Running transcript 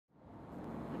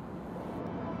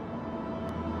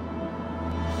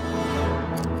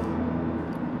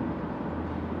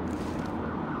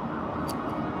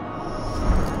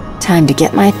Time to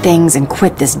get my things and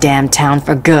quit this damn town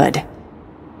for good.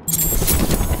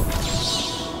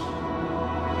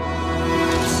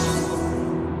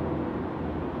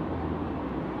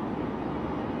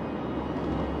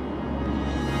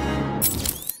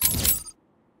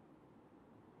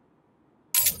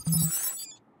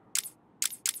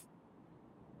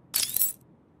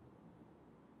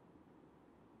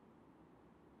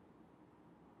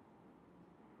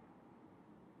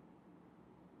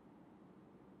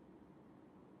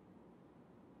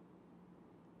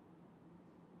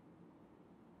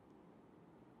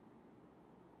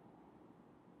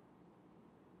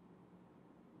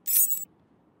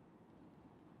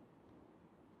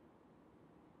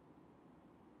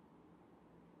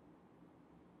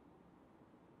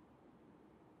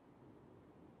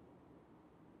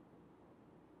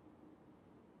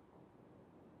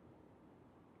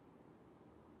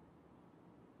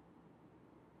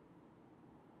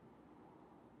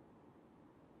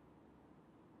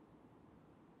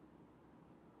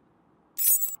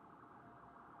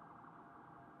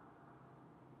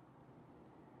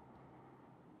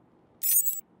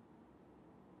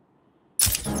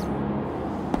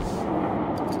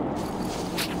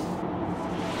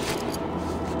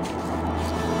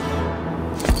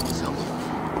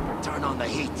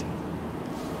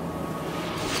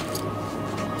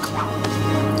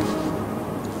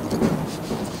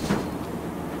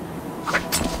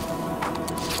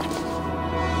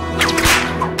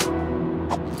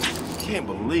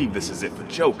 This is it for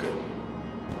Joker.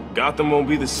 Gotham won't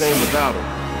be the same without him.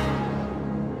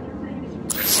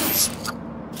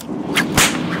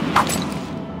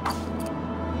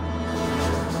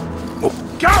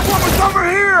 Catwoman's over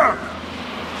here!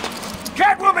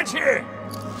 Catwoman's here!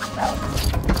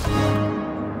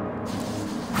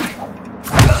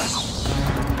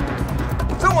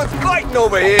 Someone's fighting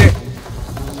over here!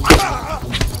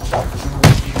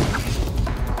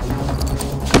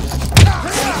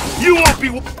 You won't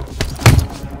be...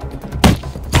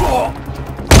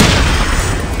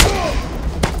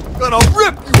 Gonna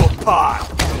rip you apart!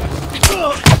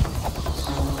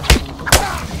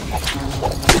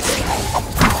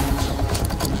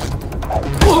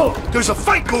 There's a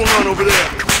fight going on over there!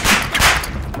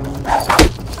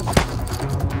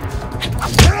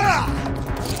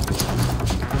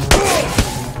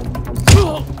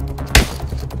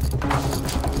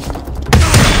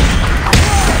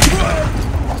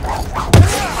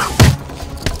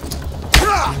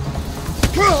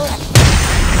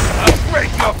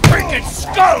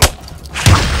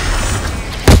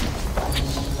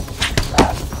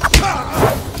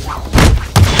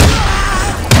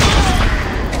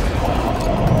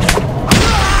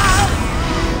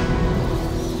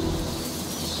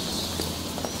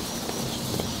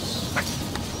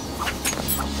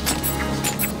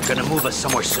 Gonna move us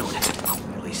somewhere soon.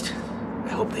 At least,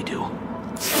 I hope they do.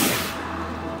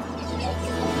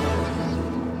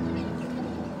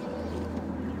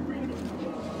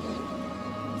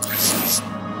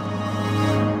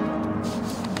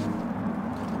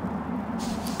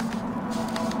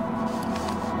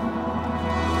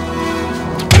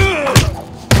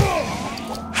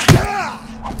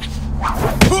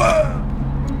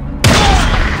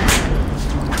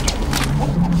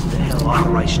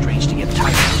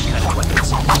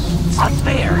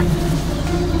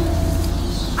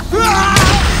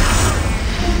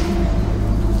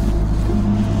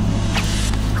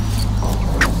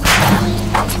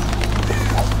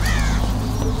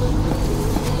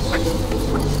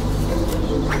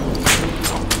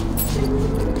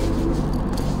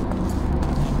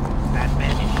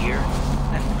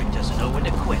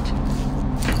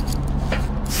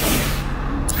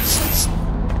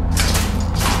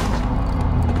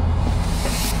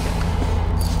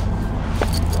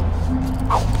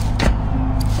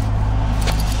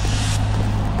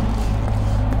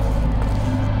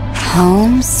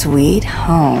 Home sweet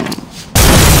home.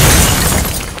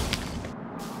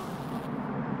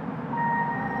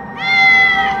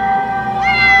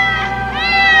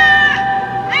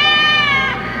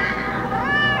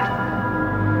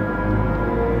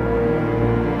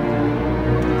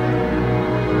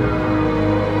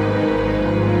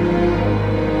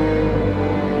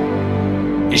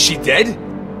 Is she dead?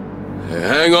 Hey,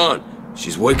 hang on.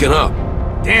 She's waking up.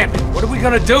 Damn it, what are we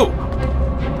gonna do?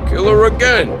 Kill her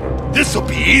again. This'll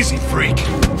be easy, freak.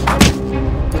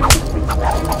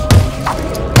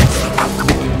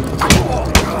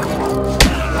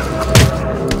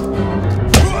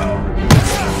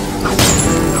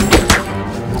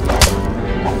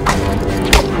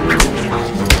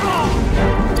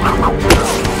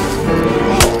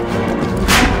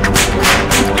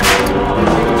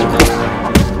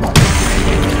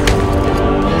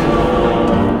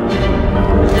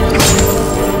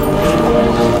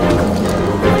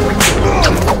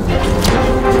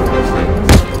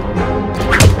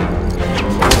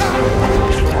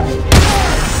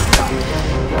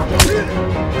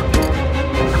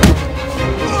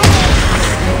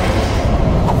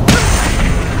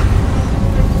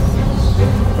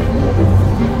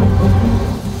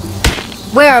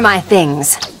 Where are my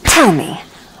things? Tell me,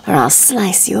 or I'll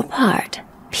slice you apart,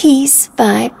 piece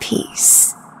by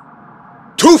piece.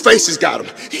 Two-Face's got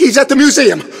him. He's at the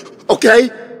museum, okay?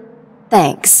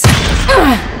 Thanks.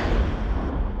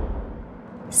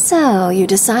 So, you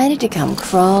decided to come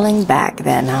crawling back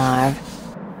then, Harv.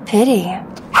 Pity.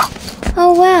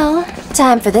 Oh well,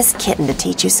 time for this kitten to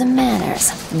teach you some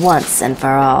manners, once and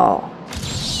for all.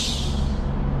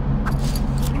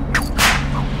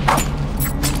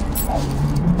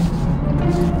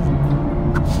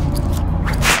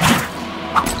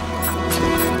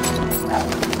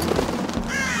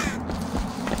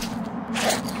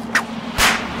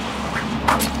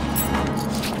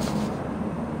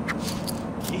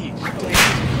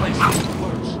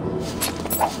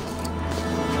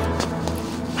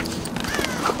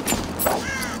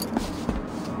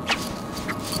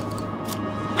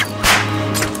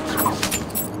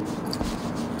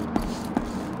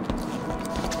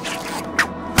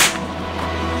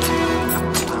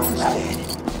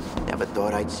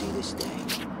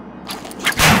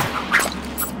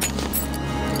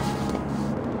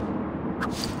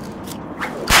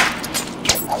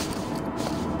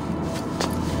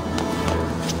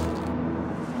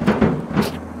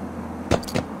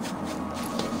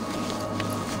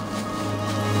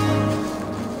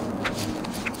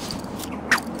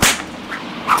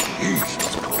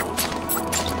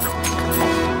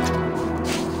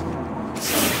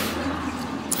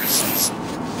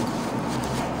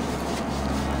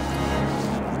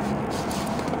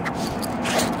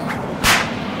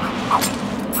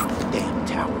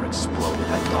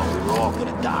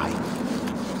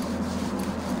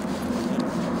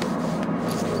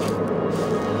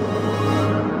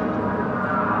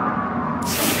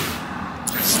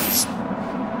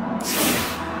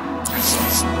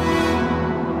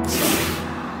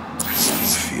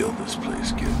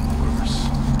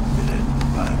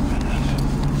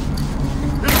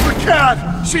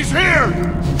 She's here!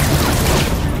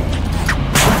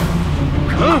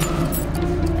 Huh?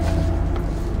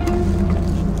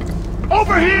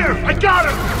 Over here! I got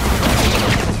her!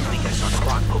 I guess our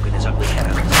squad poking his ugly head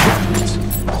out of his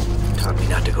pockets. Taught me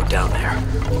not to go down there.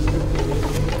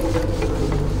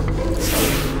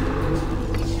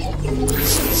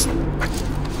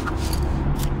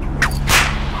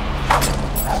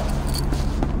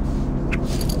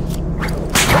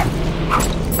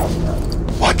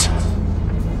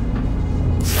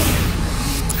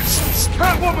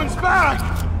 Catwoman's back!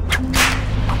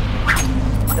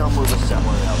 They'll move us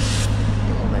somewhere else.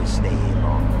 They won't let us stay here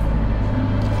long.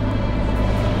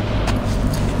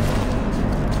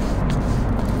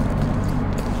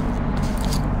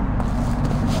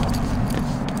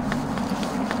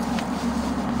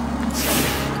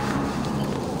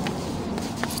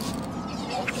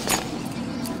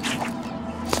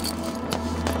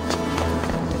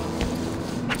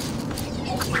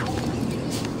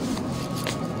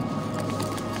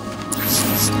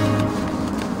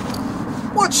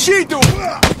 What's she doing?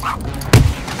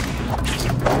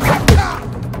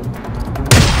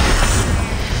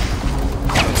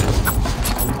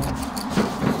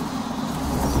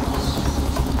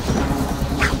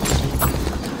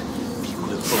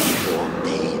 Beautiful all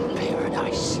day in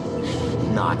paradise.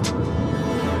 Not.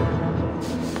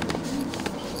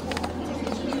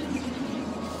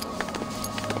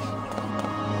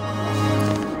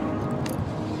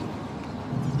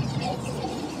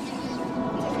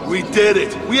 We did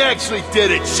it! We actually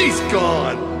did it! She's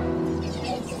gone!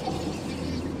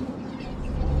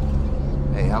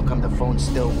 Hey, how come the phones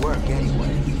still work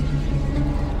anyway?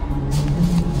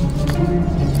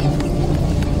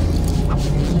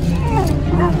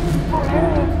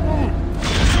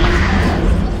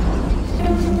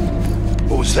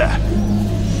 What was that?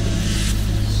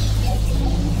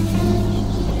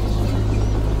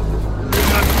 You're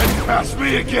not getting past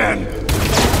me again!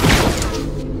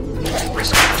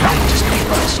 Risk just came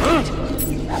by the street.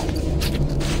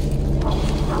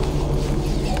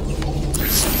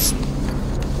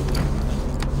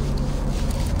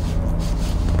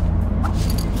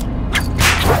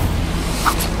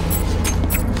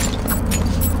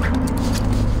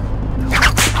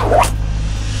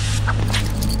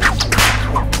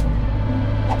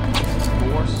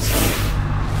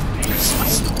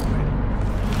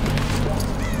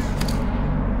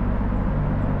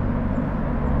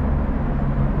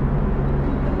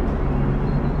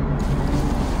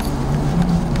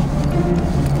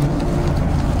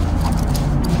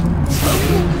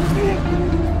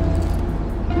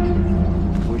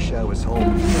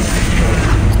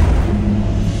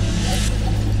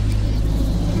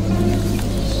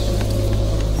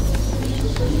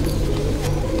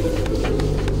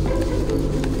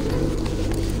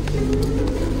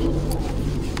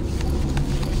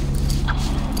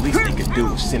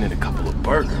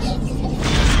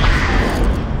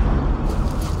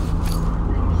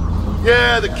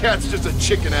 Yeah, the cat's just a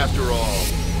chicken after all.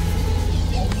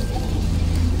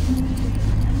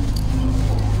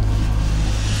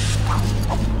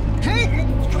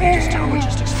 Stranger's tower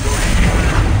just exploded.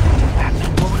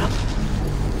 Batman blow it up?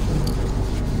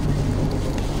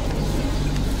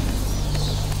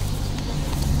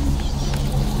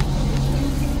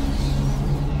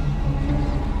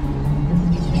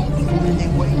 What are they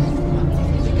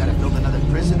waiting? They gotta build another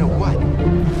prison or what?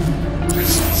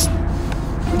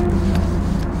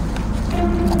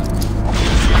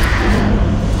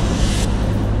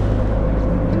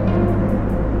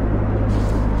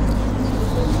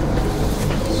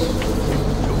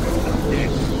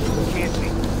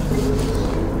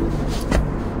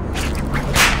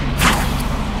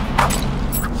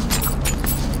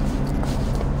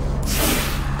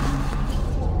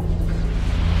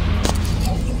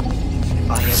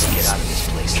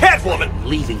 Catwoman!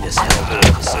 Leaving this hellhole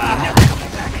of a city and never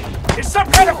coming back. There's some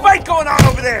kind of fight going on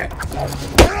over there!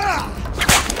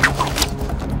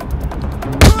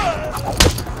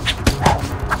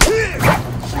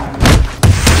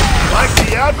 Like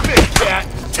the outfit, Cat!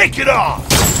 Take it off!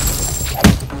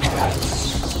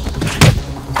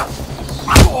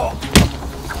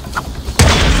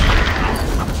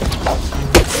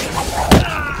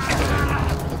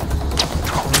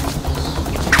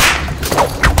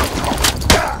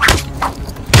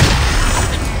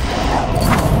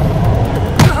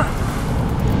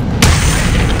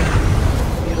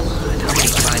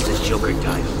 Joker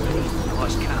died already. I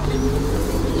lost count.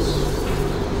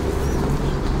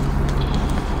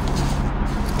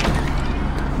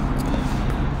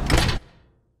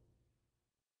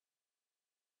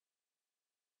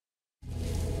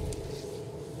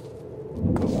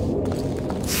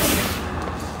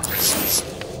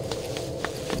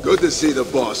 Good to see the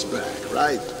boss back,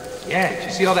 right? Yeah, did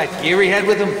you see all that gear he had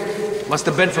with him? Must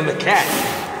have been from the cat.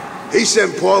 He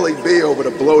sent Paulie B over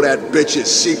to blow that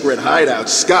bitch's secret hideout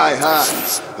sky high.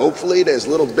 Hopefully there's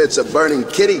little bits of burning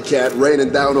kitty cat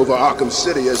raining down over Arkham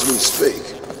City as we speak.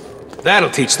 That'll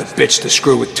teach the bitch to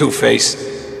screw with Two-Face.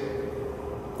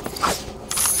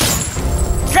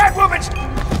 Catwoman!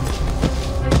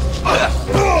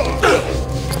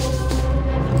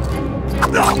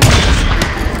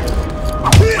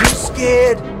 You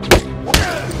scared?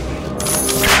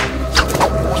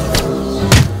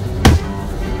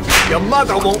 Your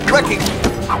mother won't recognize.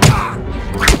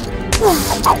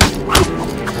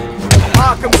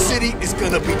 Arkham City is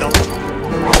gonna be the.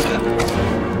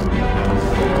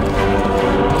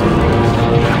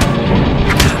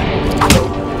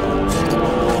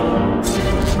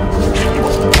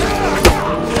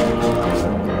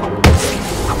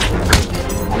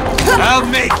 I'll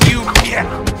make you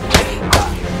meow.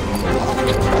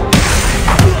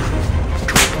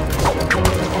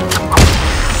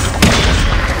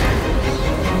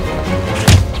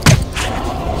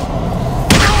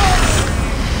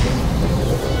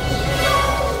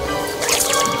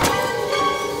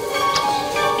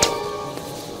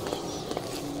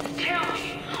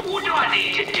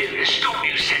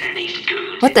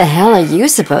 What the hell are you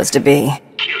supposed to be?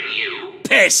 Kill you.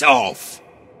 Piss off!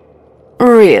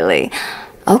 Really?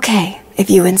 Okay, if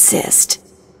you insist.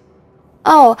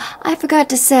 Oh, I forgot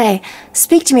to say,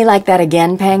 speak to me like that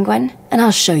again, Penguin, and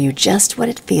I'll show you just what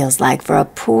it feels like for a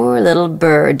poor little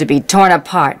bird to be torn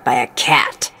apart by a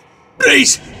cat.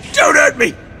 Please, don't hurt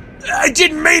me! I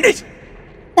didn't mean it!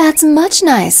 That's much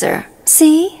nicer.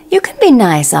 See? You can be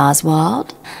nice,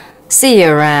 Oswald. See you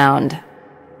around.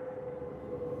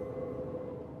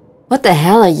 What the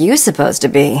hell are you supposed to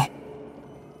be?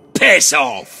 Piss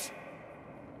off!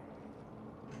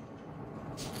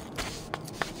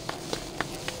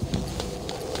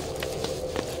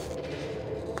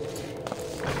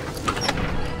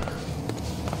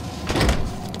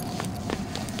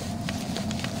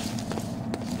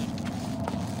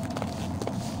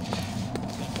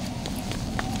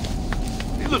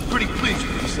 You looked pretty pleased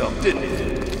with yourself, didn't you?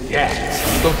 Yeah,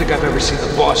 don't think I've ever seen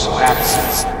the boss so happy.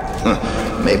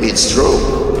 Maybe it's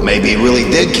true. Maybe he really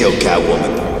did kill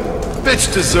Catwoman.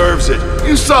 Bitch deserves it.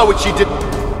 You saw what she did.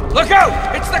 Look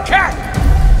out! It's the cat!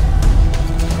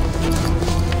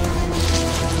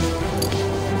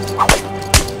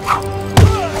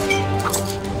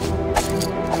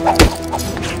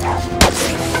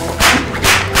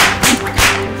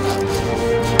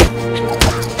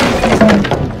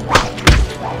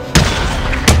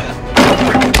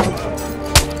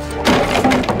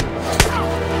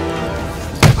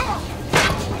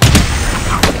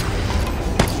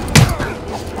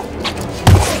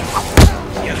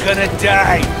 Gonna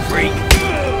die, freak.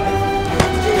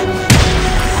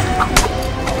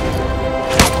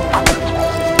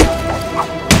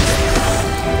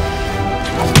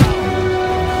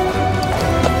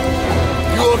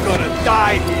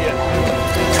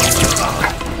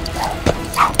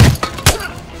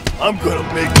 I'm gonna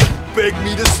make them beg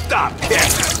me to stop,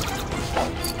 cat.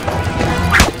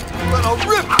 But I'll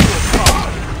rip you apart.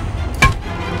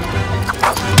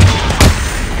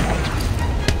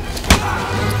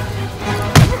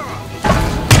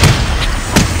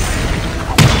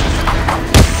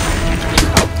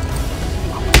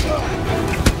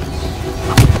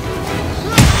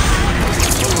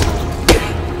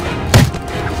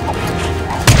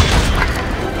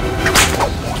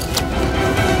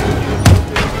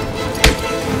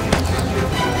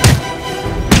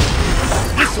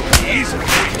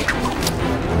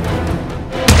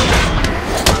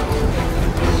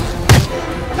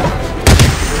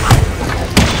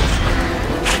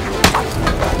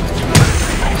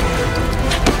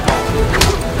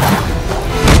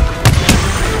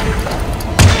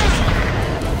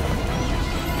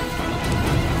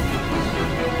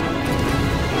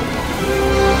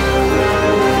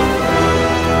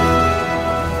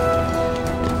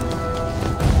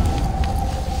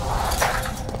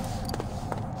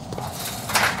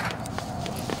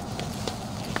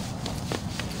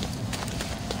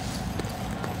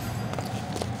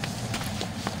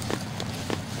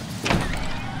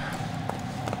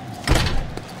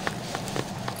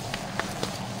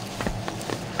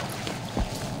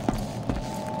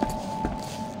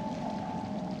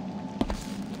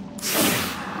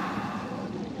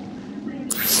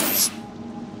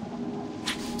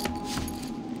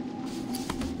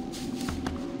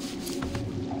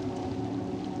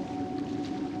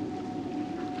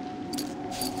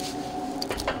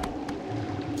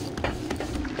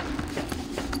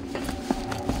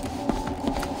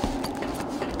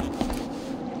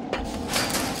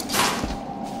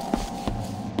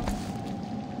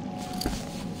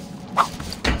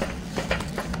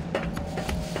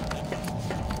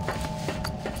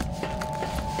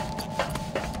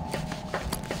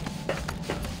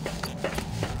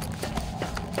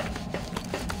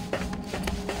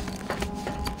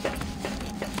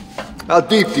 How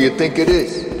deep do you think it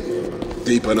is?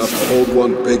 Deep enough to hold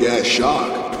one big-ass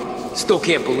shark. Still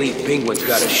can't believe Penguin's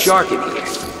got a shark in here.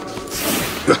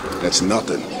 That's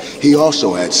nothing. He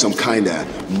also had some kind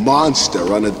of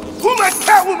monster on a... Who let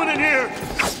Catwoman in here?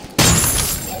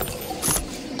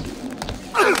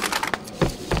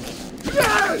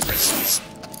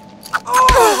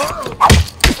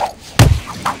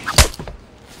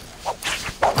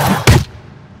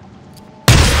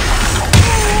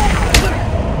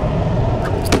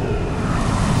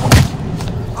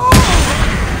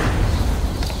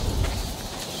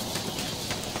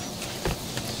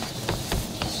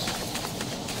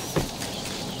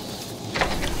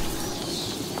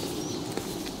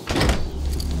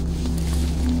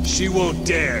 She won't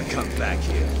dare come back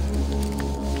here.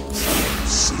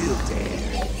 She'll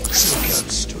dare. She'll come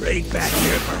straight back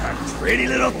here for her pretty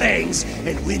little things,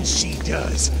 and when she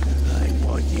does, I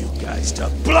want you guys to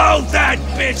blow that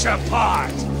bitch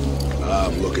apart!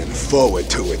 I'm looking forward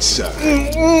to it, sir.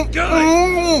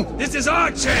 Good! This is our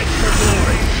chance for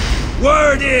glory!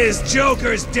 Word is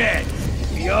Joker's dead.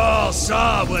 We all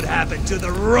saw what happened to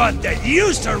the runt that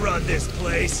used to run this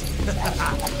place.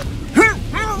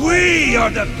 We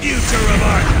are the future of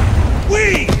Arkham!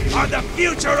 We are the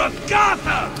future of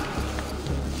Gotham!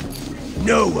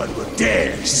 No one will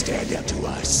dare stand up to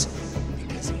us.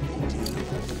 Because if they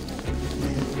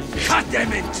do, cut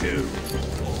them in two!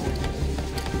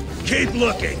 Keep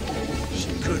looking!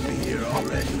 She could be here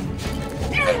already.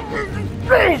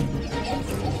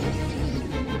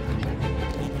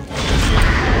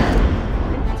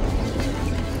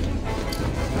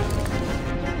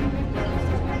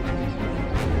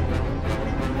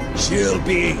 She'll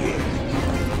be here.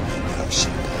 I know she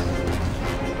will.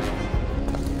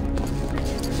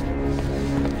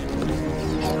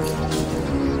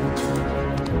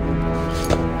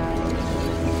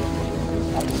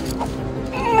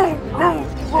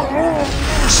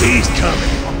 She's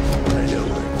coming. I know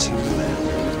her too well.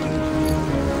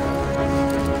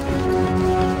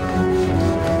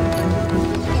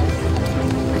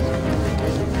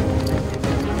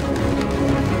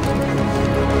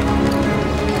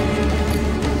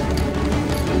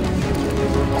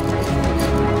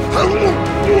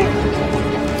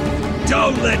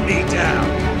 Don't let me down!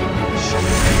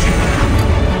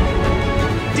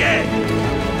 Dead!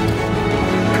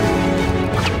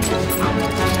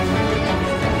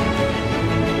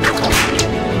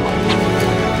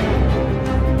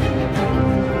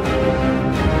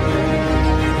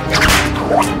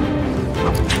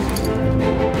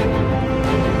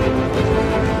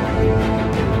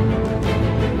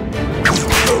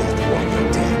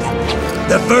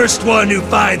 The first one who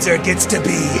finds her gets to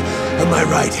be my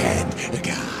right-hand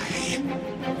guy.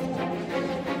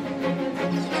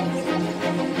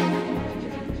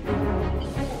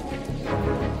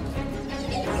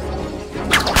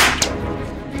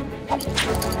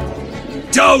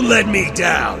 Don't let me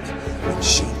down! When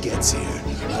she gets here,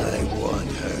 I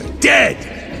want her dead!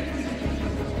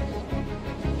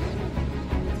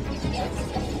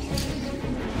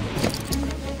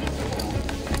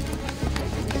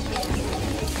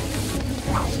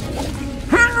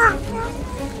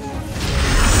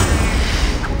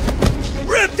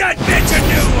 Rip that bitch a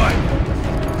new one!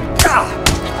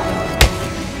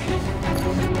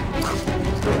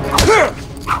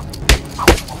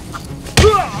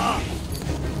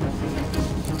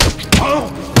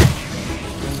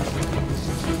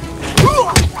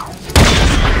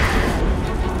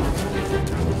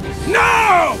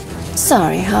 No!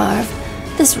 Sorry, Harv.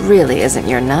 This really isn't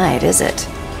your night, is it?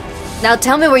 Now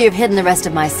tell me where you've hidden the rest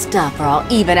of my stuff, or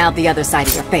I'll even out the other side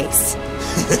of your face.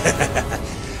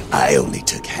 I only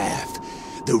took half.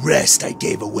 The rest I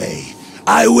gave away.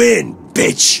 I win,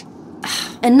 bitch!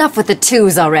 Enough with the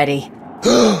twos already.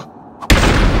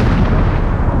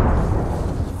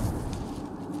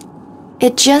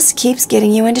 It just keeps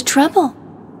getting you into trouble.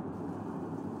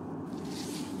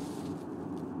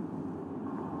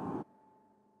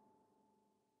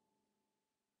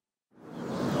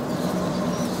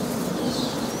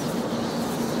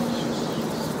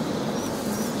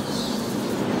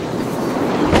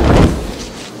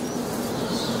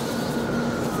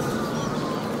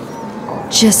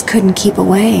 Just couldn't keep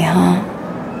away, huh?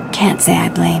 Can't say I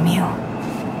blame you.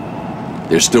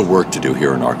 There's still work to do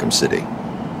here in Arkham City.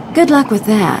 Good luck with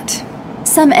that.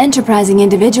 Some enterprising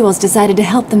individuals decided to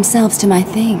help themselves to my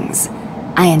things.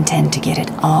 I intend to get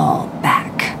it all back.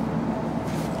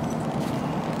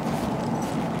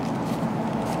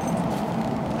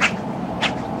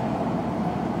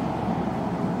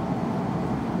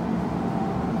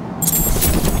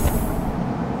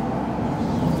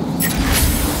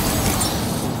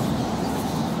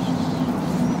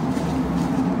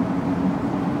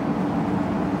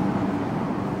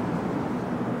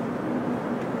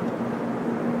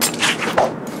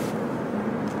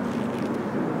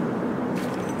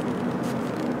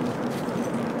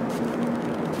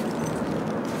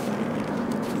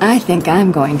 I think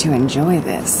I'm going to enjoy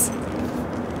this.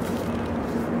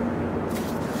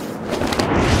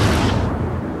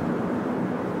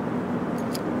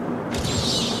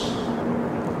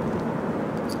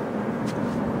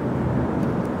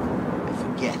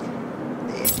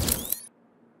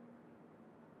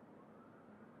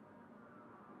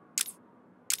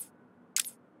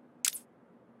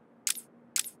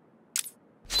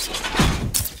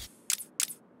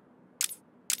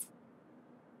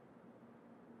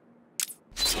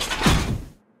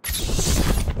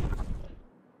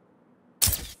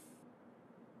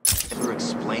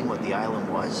 Explain what the island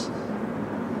was?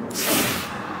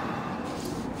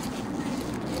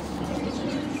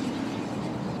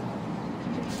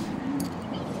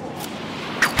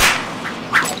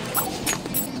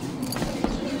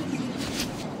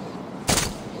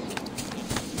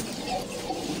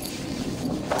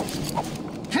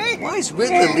 Hey, why is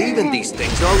Riddler leaving these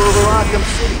things all over Arkham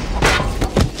City?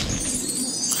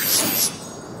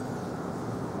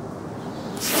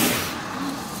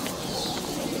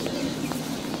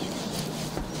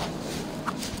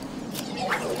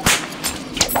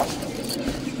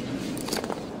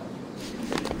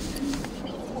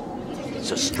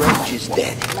 So Strange is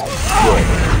dead.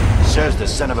 Good. Serves the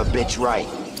son of a bitch right.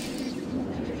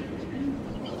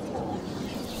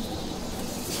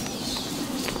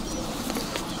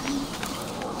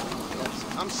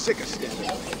 I'm sick of standing.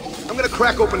 I'm gonna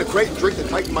crack open the crate and drink the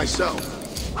Titan myself.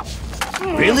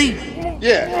 Really?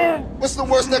 Yeah. What's the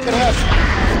worst that could happen?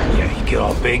 Yeah, you get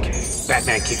all big,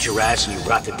 Batman kicks your ass and you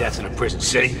rot to death in a prison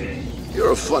city.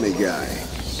 You're a funny guy.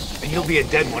 And you'll be a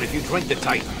dead one if you drink the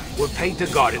Titan. We're paid to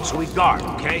guard it, so we guard,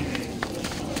 okay?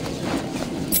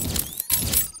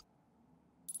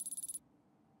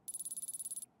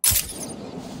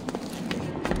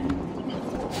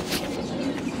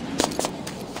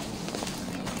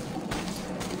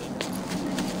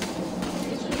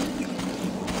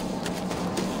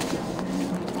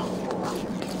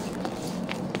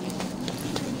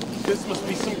 This must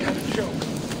be some kind of joke.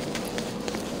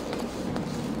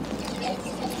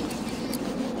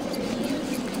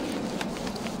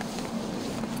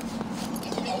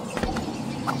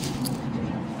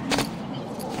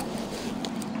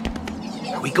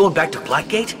 Are we going back to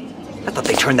Blackgate? I thought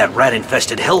they turned that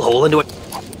rat-infested hellhole into a...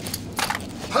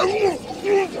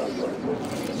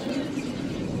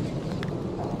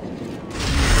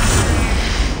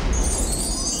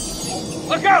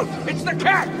 Look out! It's the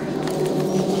cat!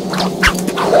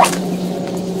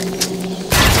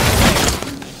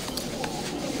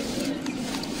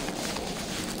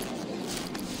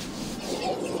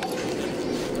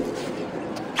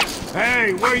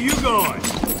 Hey, where are you going?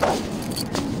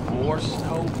 More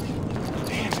snow?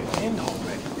 Damn it, end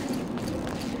already.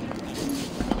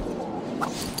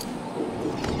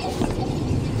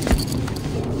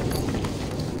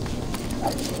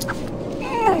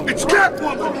 It's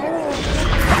Catwoman!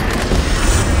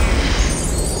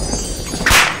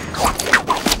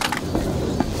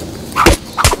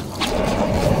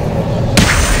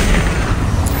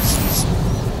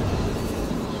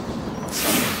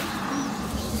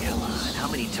 How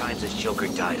many times has Joker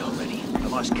died already? I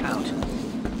lost count.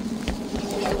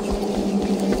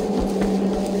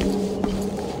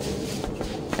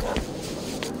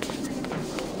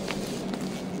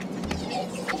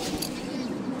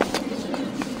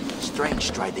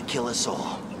 Strange tried to kill us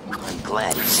all. I'm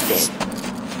glad he's dead.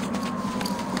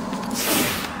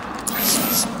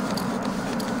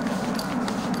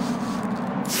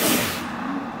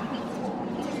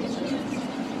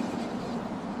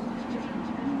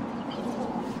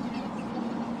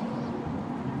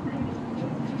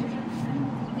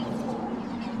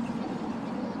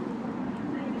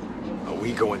 Are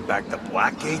we going back to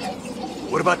Blackgate?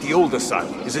 What about the old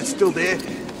asylum? Is it still there?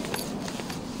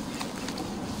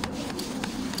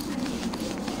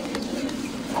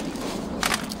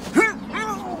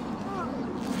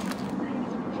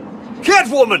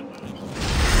 Catwoman!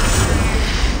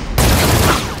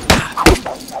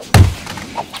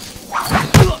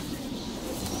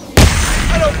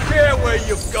 I don't care where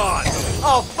you've gone.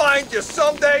 I'll find you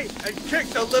someday and kick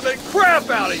the living crap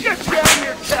out of you. Get down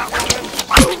here, Catwoman!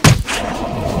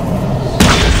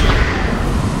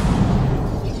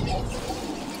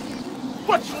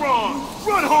 What's wrong?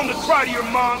 Run home to cry to your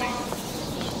mommy.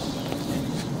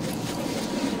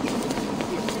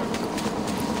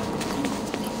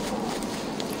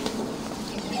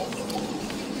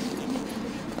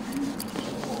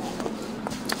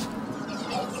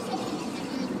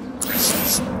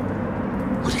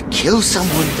 Would it kill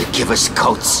someone to give us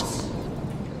coats?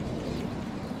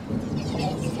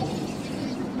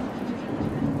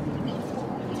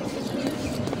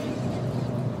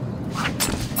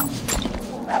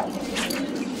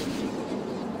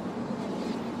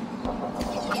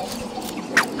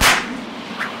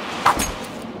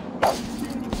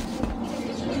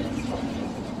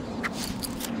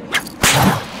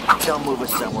 They'll move us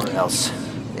somewhere else.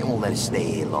 They won't let us stay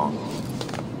here long.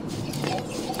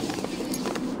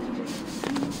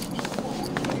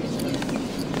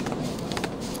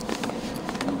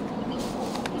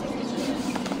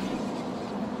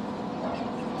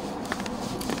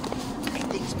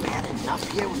 Everything's bad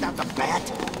enough here without the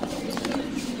bat.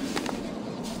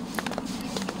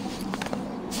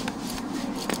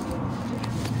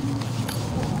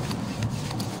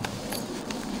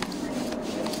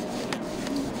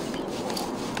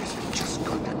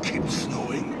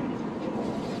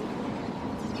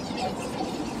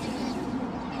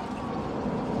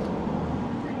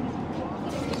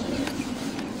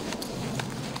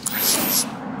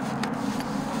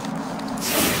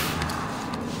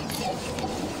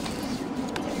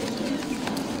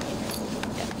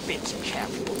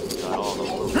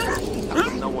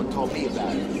 No one told me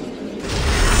about it.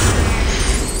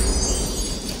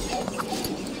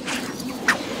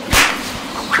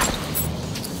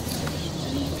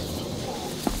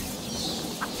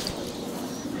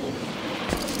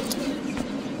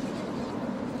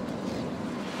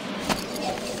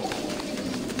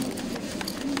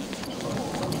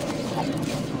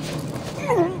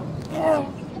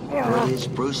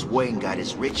 Bruce Wayne got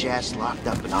his rich ass locked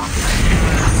up in Arkham.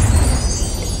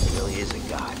 He really is a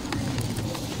god.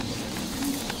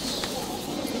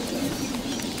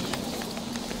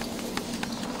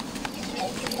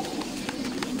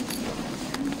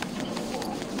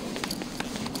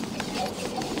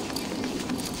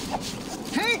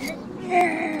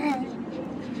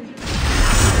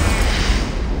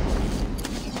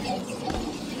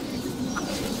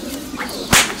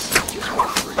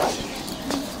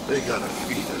 They gotta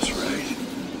feed us, right?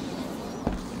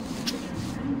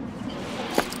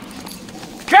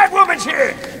 Catwoman's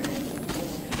here!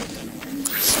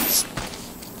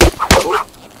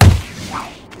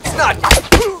 It's not...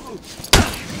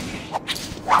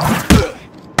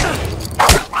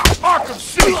 Arkham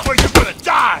City's where you're gonna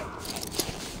die!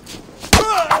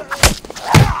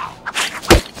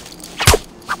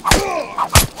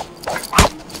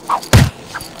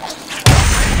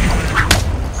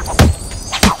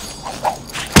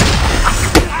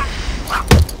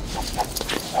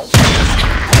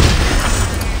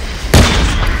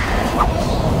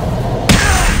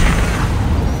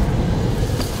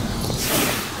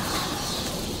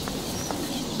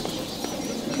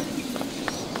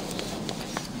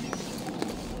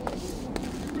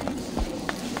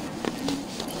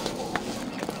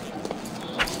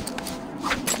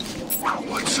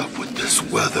 this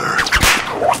weather.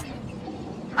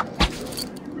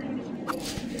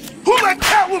 Who let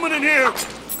Catwoman in here?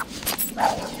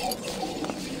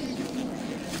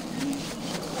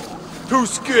 Too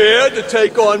scared to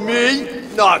take on me?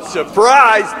 Not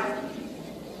surprised.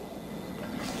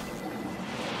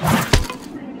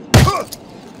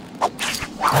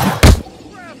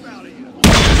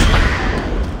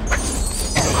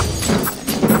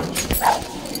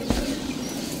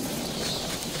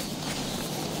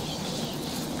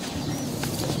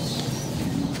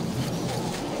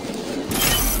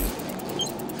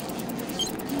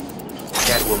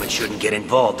 Catwoman shouldn't get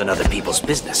involved in other people's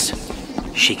business.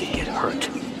 She could get hurt.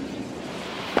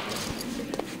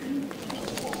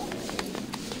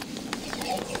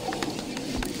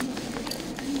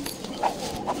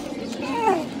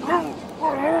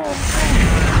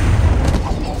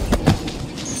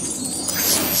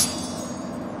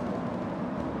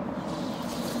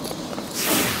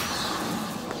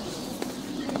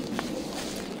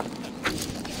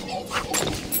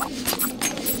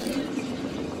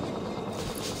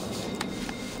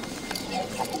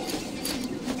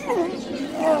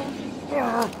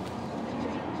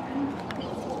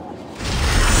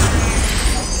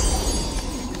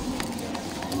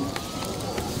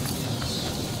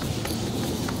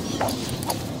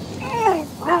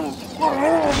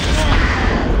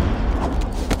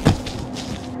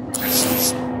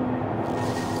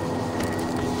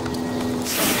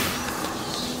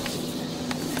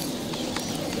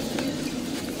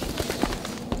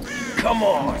 Come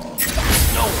on.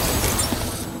 No.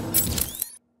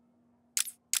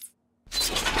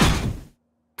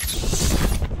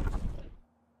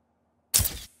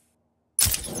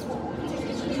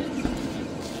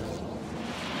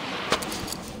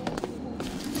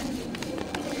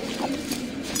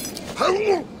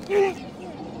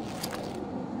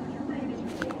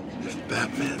 If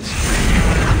Batman's here,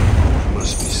 there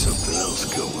must be something else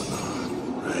going on,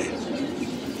 right?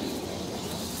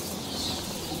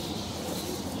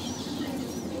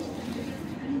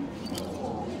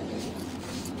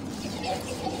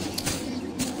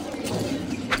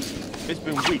 It's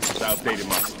been weeks since I updated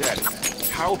my status.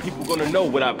 How are people gonna know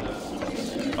what I've...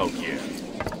 Oh yeah,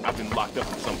 I've been locked up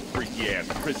in some freaky-ass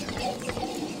prison.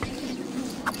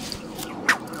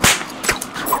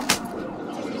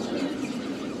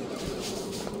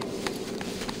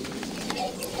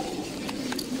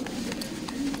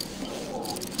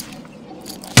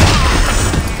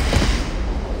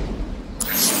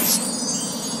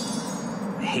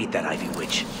 I hate that Ivy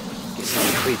Witch. Gives me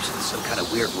the creeps and some kind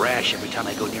of weird rash every time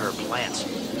I go near her plants.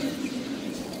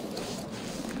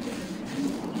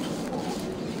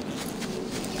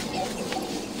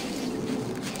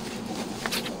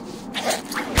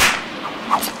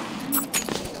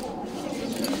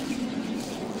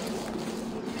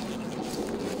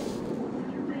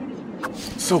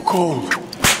 So cold.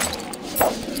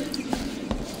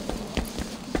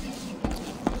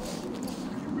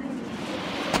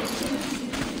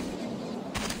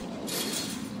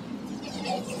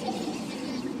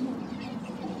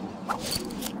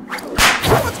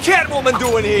 What's Catwoman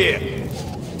doing here?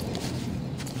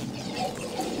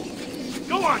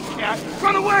 Go on, Cat.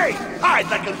 Run away. Hide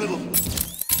like a little...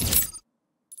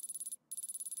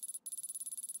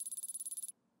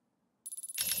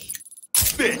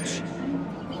 bitch.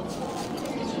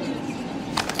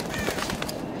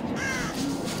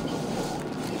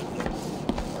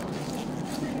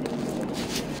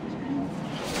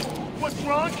 What's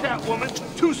wrong, Catwoman?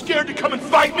 Too scared to come and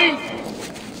fight me?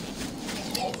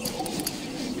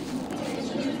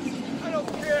 I don't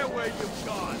care where you've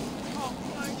gone. I'll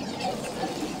find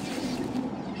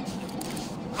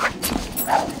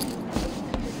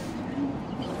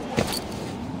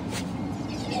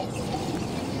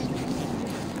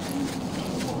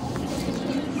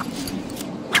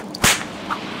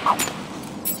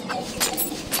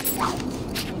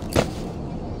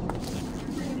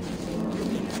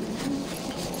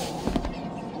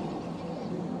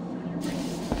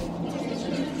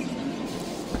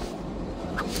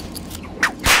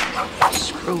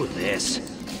Screw this.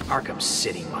 Arkham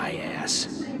City, my ass.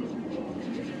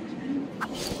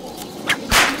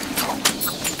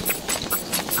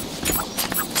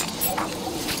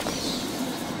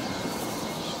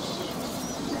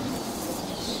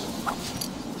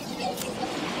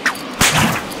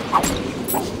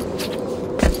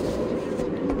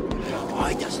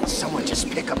 Why doesn't someone just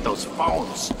pick up those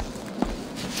phones?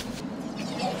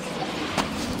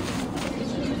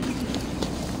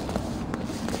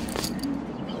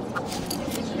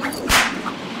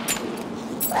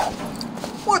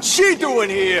 What's she doing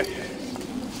here?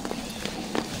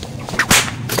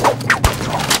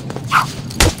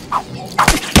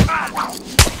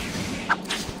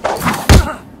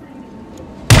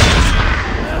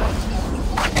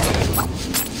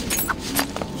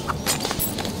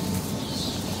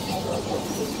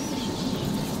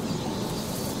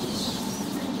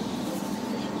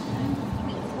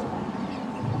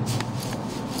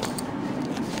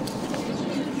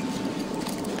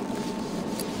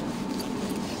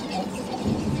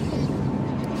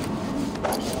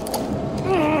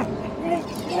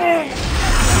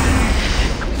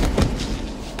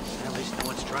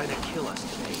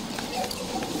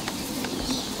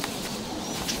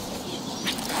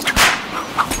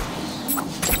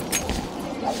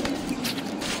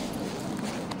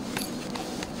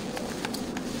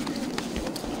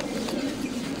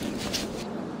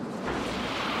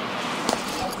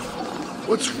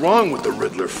 What's wrong with the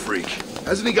Riddler freak?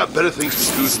 Hasn't he got better things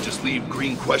to do than just leave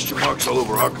green question marks all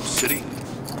over Arkham City?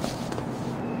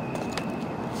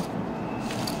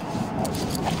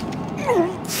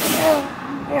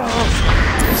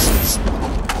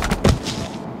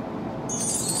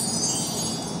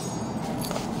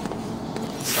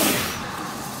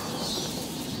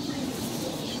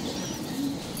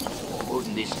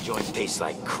 Wouldn't this joint taste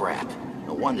like crap?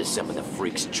 No wonder some of the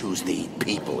freaks choose to eat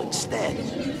people instead.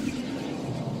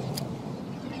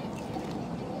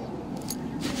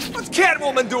 What's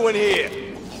Catwoman doing here?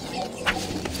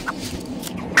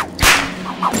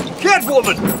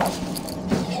 Catwoman!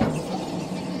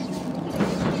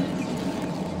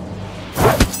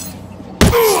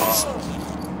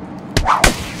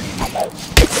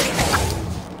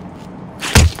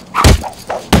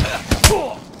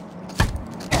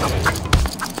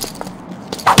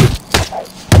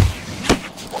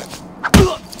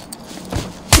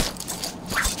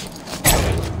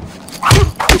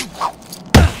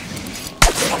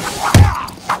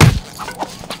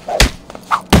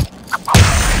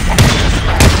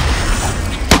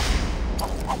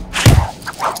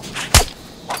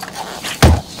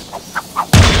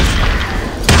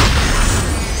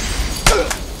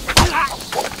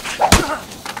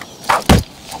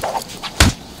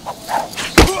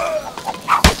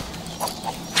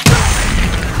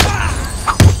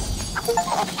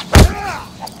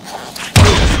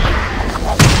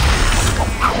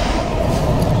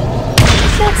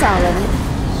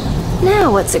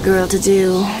 What's a girl to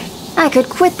do? I could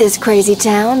quit this crazy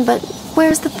town, but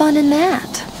where's the fun in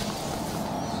that?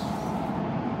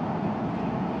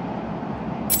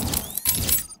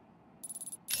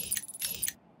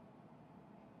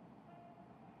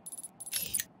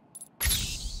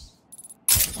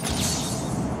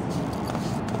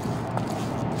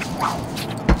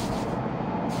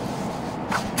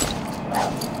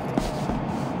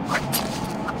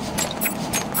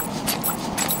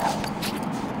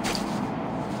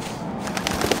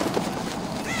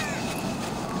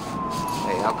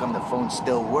 How come the phones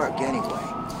still work anyway?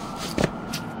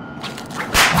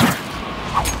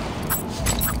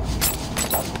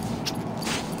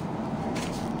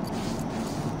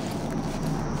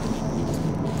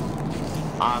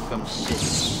 Arkham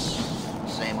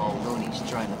City. Same old loonies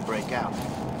trying to break out.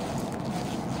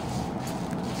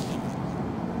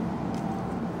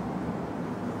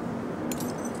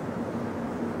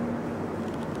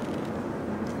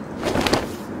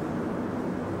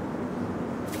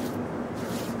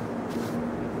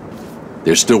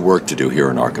 There's still work to do here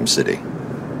in Arkham City.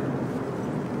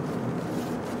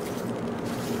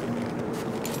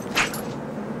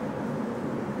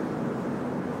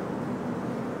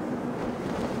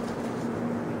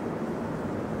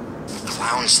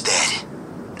 Clown's dead.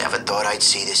 Never thought I'd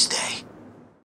see this day.